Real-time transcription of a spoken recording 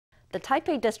The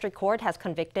Taipei District Court has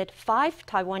convicted 5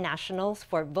 Taiwan nationals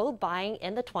for vote buying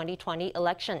in the 2020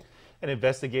 election. An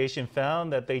investigation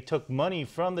found that they took money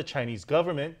from the Chinese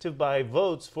government to buy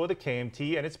votes for the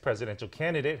KMT and its presidential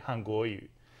candidate, Kuo-yu.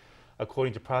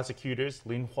 According to prosecutors,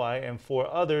 Lin Huai and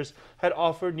 4 others had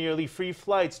offered nearly free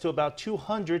flights to about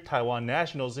 200 Taiwan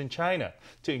nationals in China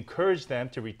to encourage them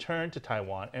to return to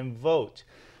Taiwan and vote.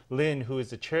 Lin, who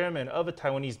is the chairman of a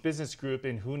Taiwanese business group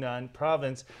in Hunan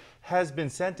province, has been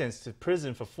sentenced to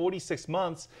prison for 46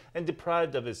 months and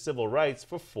deprived of his civil rights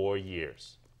for 4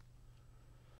 years.